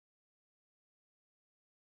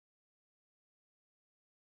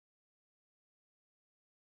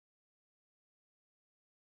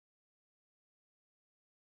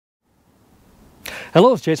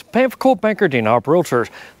Hello, it's Jason Payne for Colt Banker, Realtor.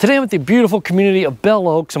 Today I'm at the beautiful community of Belle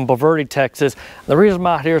Oaks in Bulverde, Texas. The reason I'm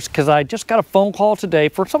out here is because I just got a phone call today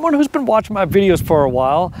for someone who's been watching my videos for a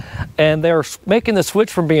while, and they're making the switch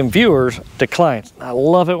from being viewers to clients. I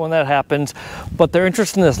love it when that happens, but they're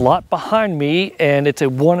interested in this lot behind me, and it's a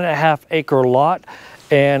 1.5 acre lot,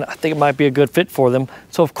 and I think it might be a good fit for them.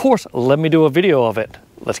 So of course, let me do a video of it.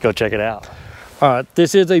 Let's go check it out. All right,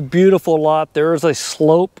 this is a beautiful lot. There is a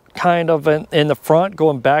slope kind of in the front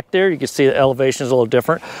going back there. You can see the elevation is a little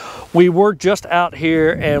different. We were just out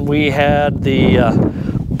here and we had the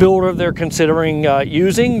builder they're considering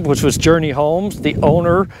using, which was Journey Homes. The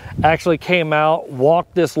owner actually came out,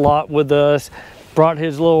 walked this lot with us, brought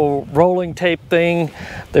his little rolling tape thing.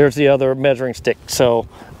 There's the other measuring stick. So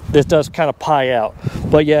this does kind of pie out.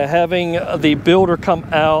 But yeah, having the builder come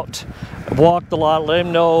out, walk the lot, let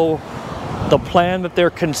him know the plan that they're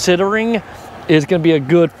considering is going to be a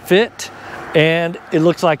good fit, and it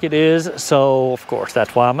looks like it is. So of course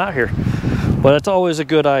that's why I'm out here. But it's always a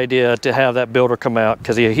good idea to have that builder come out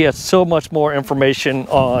because he has so much more information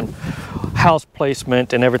on house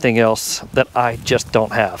placement and everything else that I just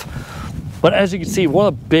don't have. But as you can see, one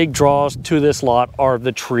of the big draws to this lot are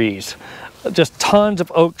the trees. Just tons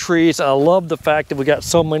of oak trees. I love the fact that we got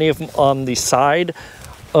so many of them on the side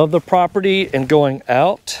of the property and going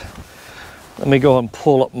out. Let me go and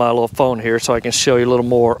pull up my little phone here so I can show you a little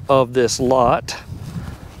more of this lot.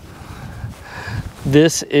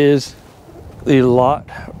 This is the lot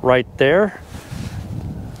right there.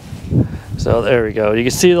 So there we go. You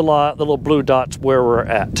can see the lot, the little blue dots where we're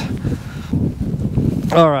at.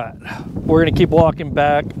 All right, we're gonna keep walking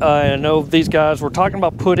back. I know these guys were talking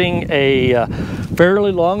about putting a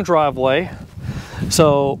fairly long driveway.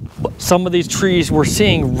 So some of these trees we're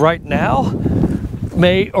seeing right now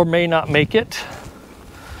may or may not make it,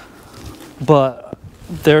 but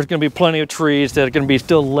there's going to be plenty of trees that are going to be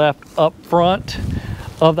still left up front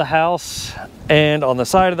of the house and on the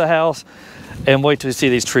side of the house, and wait till you see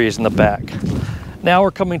these trees in the back. Now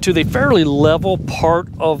we're coming to the fairly level part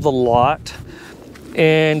of the lot,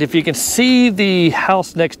 and if you can see the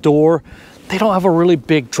house next door, they don't have a really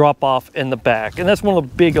big drop off in the back, and that's one of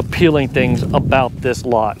the big appealing things about this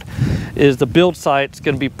lot is the build site's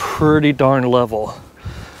going to be pretty darn level.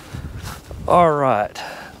 All right,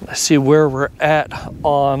 let's see where we're at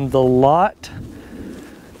on the lot.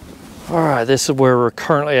 All right, this is where we're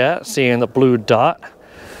currently at, seeing the blue dot.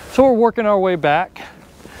 So we're working our way back.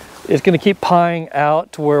 It's going to keep pieing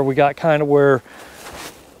out to where we got kind of where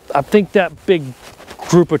I think that big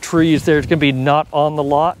group of trees there is going to be not on the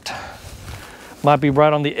lot. Might be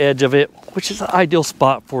right on the edge of it, which is the ideal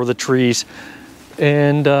spot for the trees.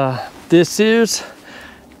 And this is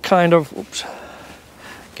kind of, oops,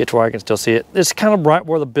 get to where I can still see it. This is kind of right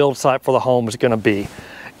where the build site for the home is going to be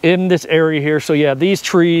in this area here. So yeah, these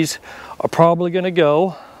trees are probably going to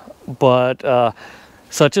go, but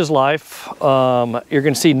such is life. You're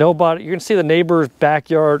going to see nobody, you're going to see the neighbor's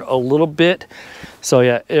backyard a little bit. So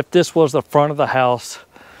yeah, if this was the front of the house,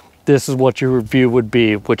 this is what your view would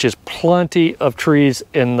be, which is plenty of trees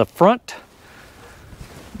in the front.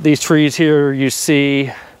 These trees here you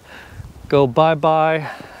see go bye-bye,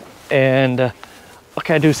 and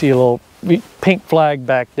okay, I do see a little pink flag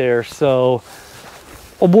back there, so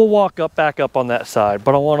we'll walk back up on that side,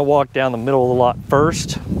 but I want to walk down the middle of the lot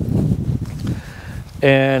first.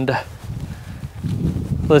 And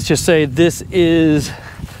let's just say this is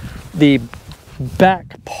the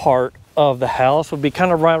back part of the house. Would be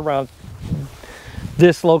kind of right around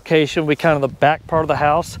this location, would be kind of the back part of the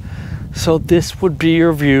house. So this would be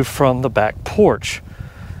your view from the back porch.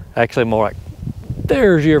 Actually, more like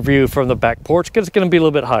there's your view from the back porch, because it's going to be a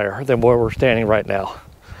little bit higher than where we're standing right now,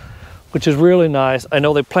 which is really nice. I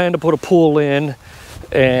know they plan to put a pool in,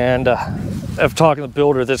 and after talking to the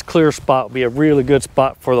builder, this clear spot would be a really good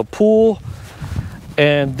spot for the pool.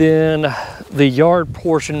 And then the yard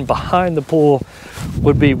portion behind the pool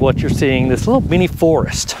would be what you're seeing, this little mini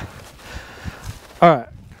forest. All right,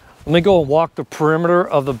 let me go and walk the perimeter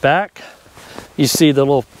of the back. You see the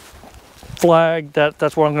little flag,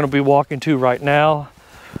 that's where I'm going to be walking to right now.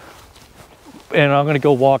 And I'm going to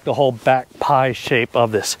go walk the whole back pie shape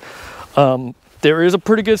of this. There is a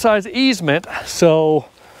pretty good size easement, so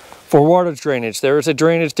for water drainage, there is a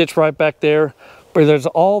drainage ditch right back there. But there's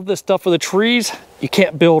all this stuff with the trees you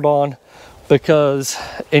can't build on, because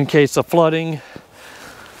in case of flooding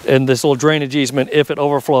and this little drainage easement, if it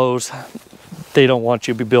overflows, they don't want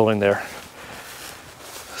you to be building there.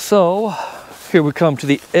 So here we come to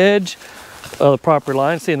the edge of the property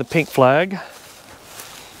line, seeing the pink flag.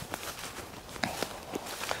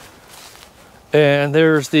 And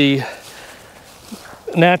there's the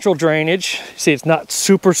natural drainage. See, it's not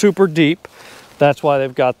super, super deep. That's why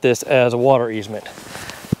they've got this as a water easement.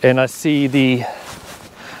 And I see the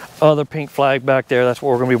other pink flag back there. That's what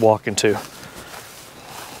we're gonna be walking to.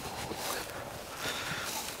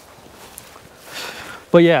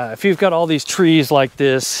 But yeah, if you've got all these trees like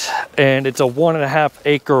this and it's a 1.5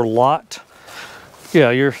 acre lot,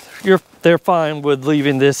 yeah, they're fine with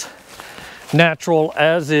leaving this natural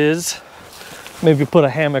as is. Maybe put a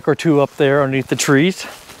hammock or two up there underneath the trees.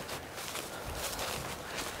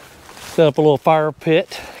 Set up a little fire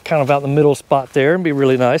pit, kind of out in the middle spot there, and be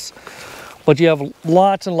really nice. But you have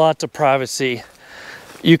lots and lots of privacy.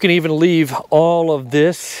 You can even leave all of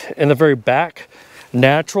this in the very back,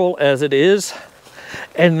 natural as it is,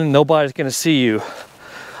 and then nobody's gonna see you.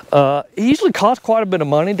 It usually costs quite a bit of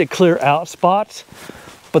money to clear out spots,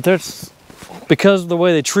 but because of the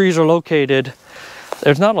way the trees are located,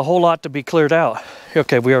 there's not a whole lot to be cleared out.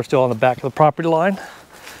 Okay, we are still on the back of the property line.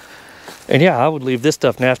 And yeah, I would leave this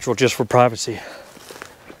stuff natural just for privacy.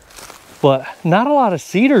 But not a lot of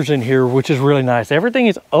cedars in here, which is really nice. Everything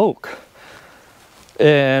is oak.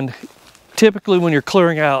 And typically when you're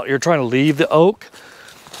clearing out, you're trying to leave the oak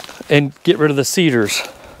and get rid of the cedars.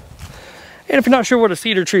 And if you're not sure what a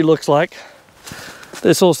cedar tree looks like,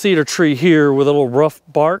 this little cedar tree here with a little rough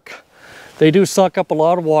bark, they do suck up a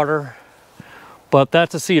lot of water, but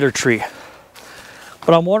that's a cedar tree.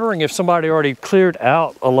 But I'm wondering if somebody already cleared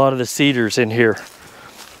out a lot of the cedars in here,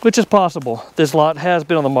 which is possible. This lot has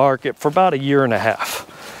been on the market for about 1.5 years.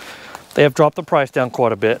 They have dropped the price down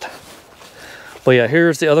quite a bit. But yeah,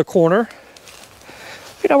 here's the other corner.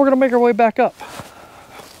 Now we're gonna make our way back up.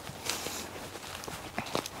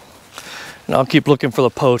 And I'll keep looking for the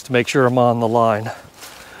post to make sure I'm on the line.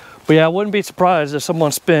 But yeah, I wouldn't be surprised if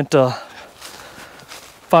someone spent 5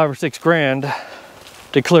 or 6 grand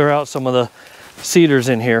to clear out some of the cedars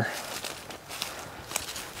in here.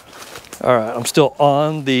 All right, I'm still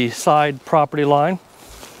on the side property line.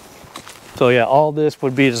 So yeah, all this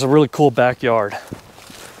would be just a really cool backyard.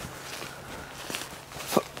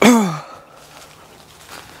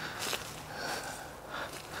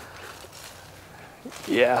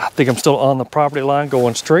 Yeah, I think I'm still on the property line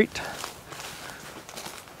going straight.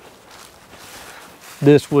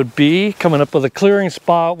 This would be coming up with a clearing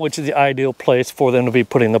spot, which is the ideal place for them to be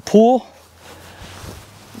putting the pool,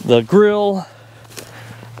 the grill,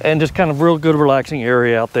 and just kind of real good relaxing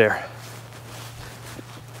area out there.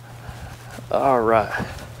 All right.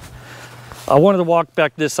 I wanted to walk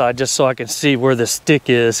back this side just so I can see where the stick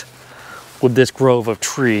is with this grove of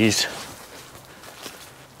trees.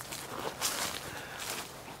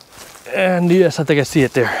 And yes, I think I see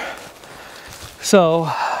it there.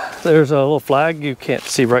 So there's a little flag you can't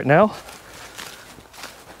see right now.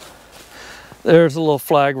 There's a little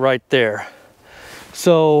flag right there.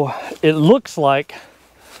 So it looks like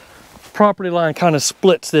property line kind of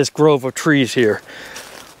splits this grove of trees here,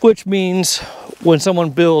 which means when someone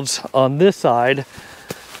builds on this side,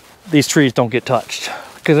 these trees don't get touched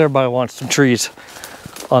because everybody wants some trees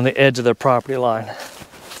on the edge of their property line.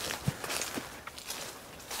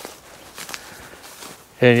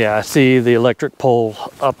 And yeah, I see the electric pole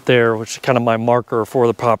up there, which is kind of my marker for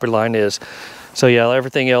the property line is. So yeah,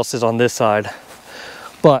 everything else is on this side,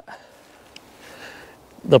 but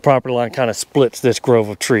the property line kind of splits this grove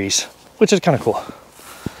of trees, which is kind of cool.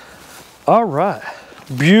 All right,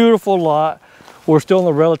 beautiful lot. We're still in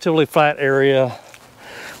the relatively flat area.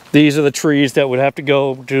 These are the trees that would have to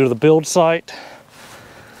go to the build site.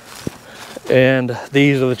 And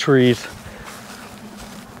these are the trees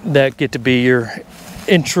that get to be your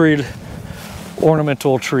entry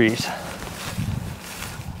ornamental trees.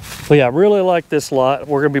 But yeah, I really like this lot.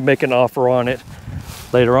 We're gonna be making an offer on it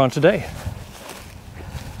later on today.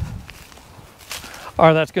 All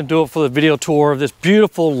right, that's gonna do it for the video tour of this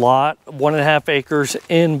beautiful lot, 1.5 acres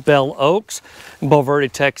in Belle Oaks, in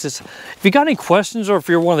Bulverde, Texas. If you got any questions or if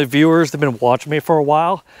you're one of the viewers that have been watching me for a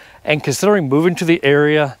while and considering moving to the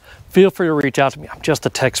area, feel free to reach out to me. I'm just a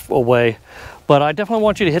text away. But I definitely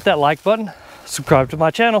want you to hit that like button, subscribe to my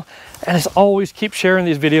channel, and as always, keep sharing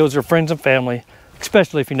these videos with your friends and family,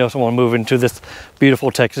 especially if you know someone moving to this beautiful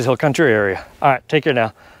Texas Hill Country area. All right, take care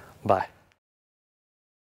now. Bye.